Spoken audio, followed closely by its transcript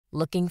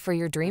Looking for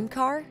your dream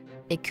car?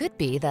 It could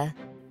be the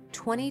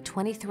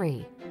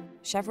 2023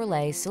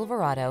 Chevrolet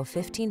Silverado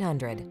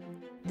 1500.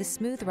 The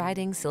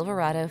smooth-riding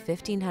Silverado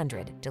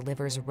 1500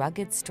 delivers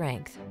rugged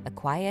strength, a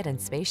quiet and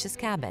spacious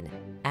cabin,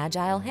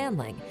 agile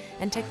handling,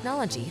 and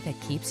technology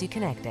that keeps you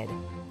connected.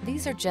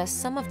 These are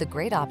just some of the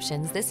great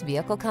options this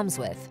vehicle comes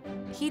with: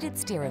 heated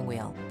steering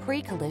wheel,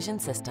 pre-collision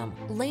system,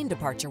 lane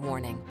departure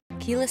warning,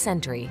 keyless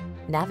entry,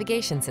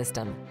 navigation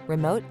system,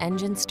 remote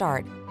engine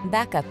start,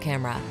 backup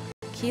camera,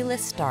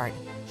 keyless start,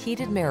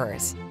 heated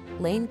mirrors,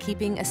 lane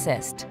keeping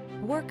assist.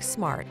 Work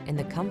smart in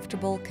the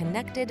comfortable,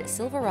 connected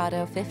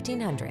Silverado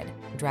 1500.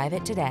 Drive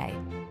it today.